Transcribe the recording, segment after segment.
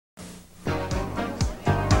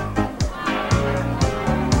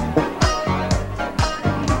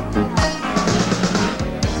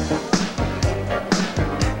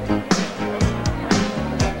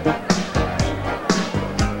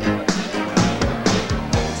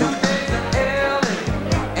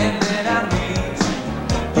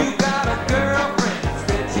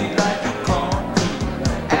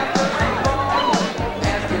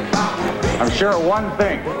Sure, one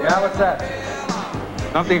thing. Yeah, what's that?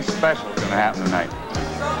 Something special is going to happen tonight.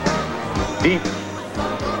 Deep,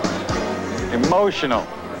 emotional,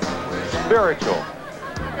 spiritual.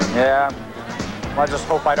 Yeah. Well, I just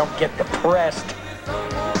hope I don't get depressed.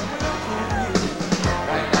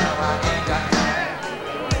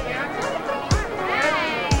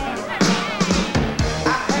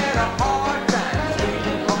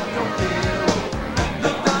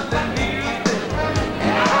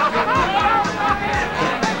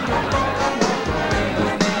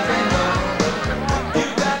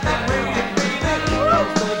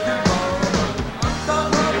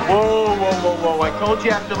 I told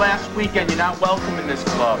you after last weekend you're not welcome in this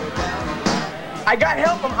club. I got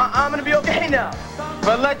help. I'm gonna be okay now.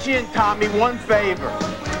 But let you in, Tommy, one favor.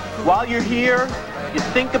 While you're here, you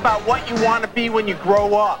think about what you want to be when you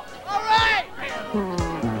grow up. All right!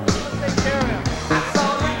 Take care of him.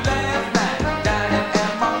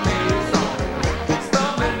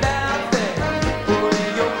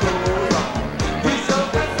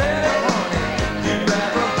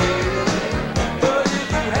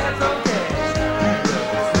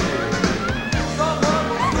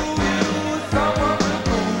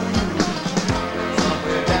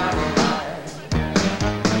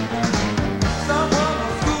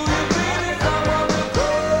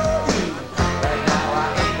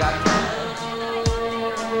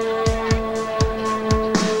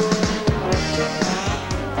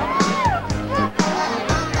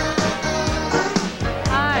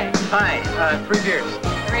 Three beers.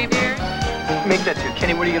 3 beers? Make that 2.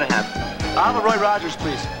 Kenny, what are you gonna have? I'll have a Roy Rogers,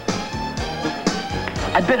 please.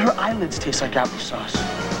 I bet her eyelids taste like applesauce.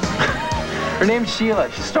 Her name's Sheila.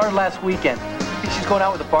 She started last weekend. I think she's going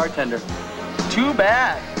out with a bartender. Too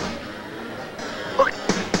bad. Look.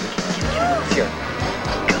 Kenny, look here.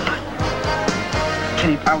 God.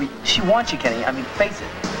 Kenny, she wants you, Kenny. I mean, face it.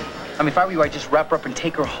 I mean, if I were you, I'd just wrap her up and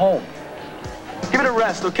take her home. Give it a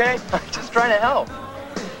rest, okay? I'm just trying to help.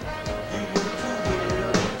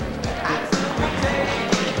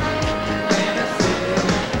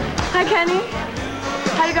 Hi, Kenny.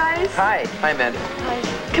 Hi, guys. Hi. Hi, Amanda. Hi.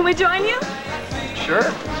 Can we join you?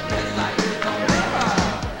 Sure.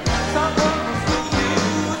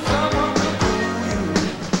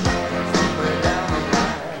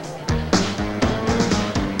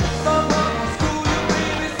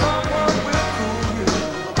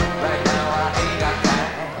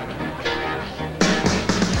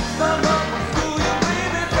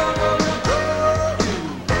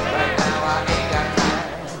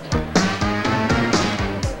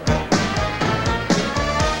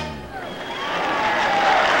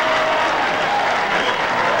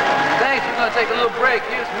 Take a little break.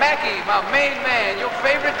 Here's Mackie, my main man, your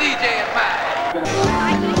favorite DJ and mine.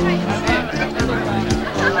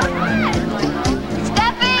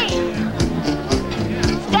 Steffi!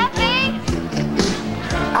 Steffi!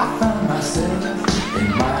 I found myself in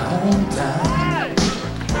my hometown.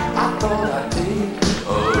 I thought I'd take a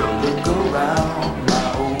look around my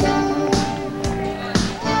old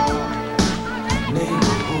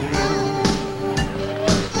neighborhood.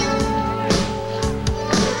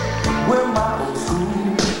 Where my old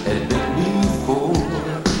school had been before,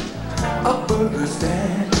 a burger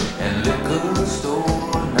stand and liquor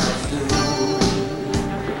store now still.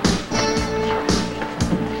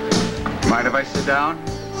 Mind if I sit down?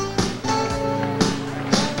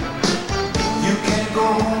 You can't go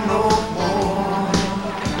home no more.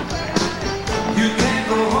 You can't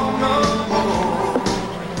go home no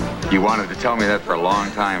more. You wanted to tell me that for a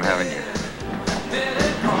long time, haven't you?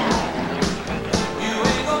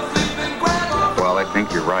 Well, I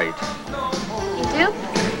think you're right. You do?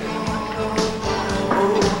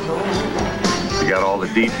 You got all the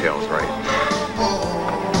details right.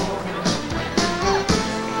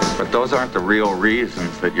 But those aren't the real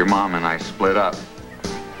reasons that your mom and I split up.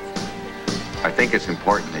 I think it's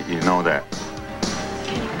important that you know that.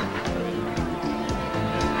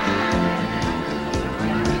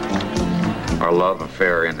 Our love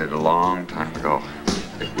affair ended a long time ago.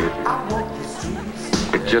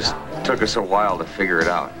 It just took us a while to figure it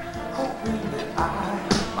out.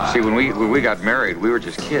 See, when we got married, we were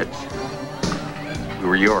just kids. We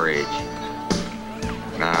were your age.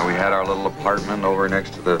 We had our little apartment over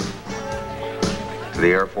next to the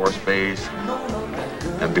Air Force Base.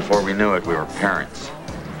 And before we knew it, we were parents.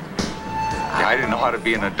 I didn't know how to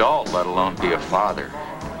be an adult, let alone be a father.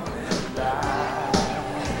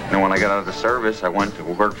 And when I got out of the service, I went to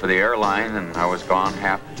work for the airline, and I was gone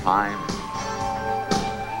half the time.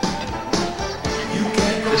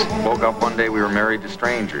 Just woke up one day, we were married to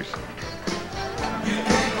strangers.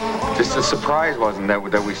 Just the surprise wasn't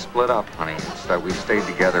that we split up, honey. It's that we stayed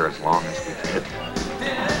together as long as we did.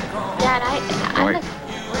 Dad, Wait,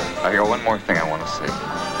 I got one more thing I want to say.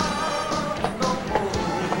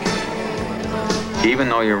 Even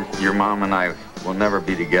though your mom and I will never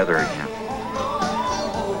be together again,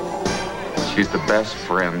 she's the best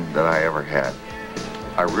friend that I ever had.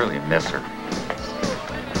 I really miss her.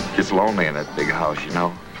 It's lonely in that big house, you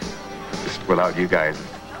know, just without you guys.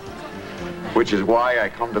 Which is why I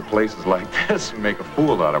come to places like this and make a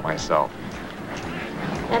fool out of myself.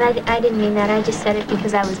 Dad, I didn't mean that. I just said it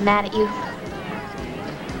because I was mad at you.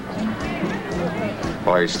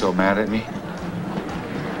 Well, are you still mad at me?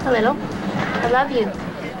 A little. I love you.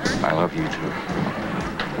 I love you too.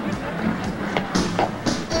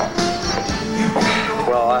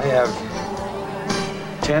 Well, I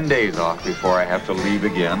have 10 days off before I have to leave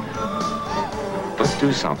again. Let's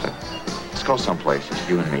do something. Let's go someplace, just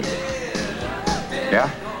you and me. Yeah?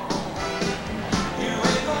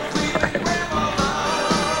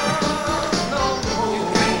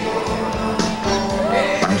 All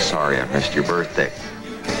right. I'm sorry I missed your birthday.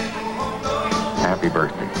 Happy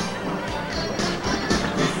birthday.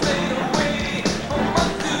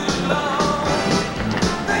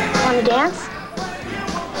 Want to dance?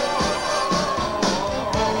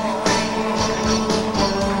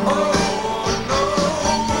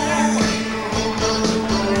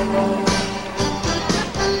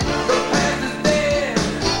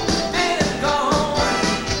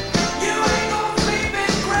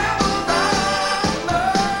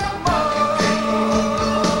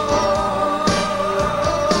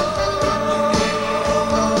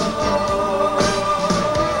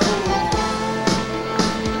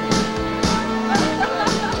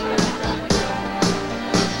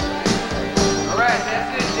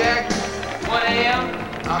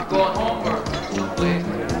 I'm going home or someplace.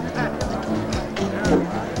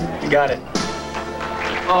 You got it.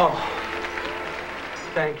 Oh,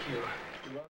 thank you.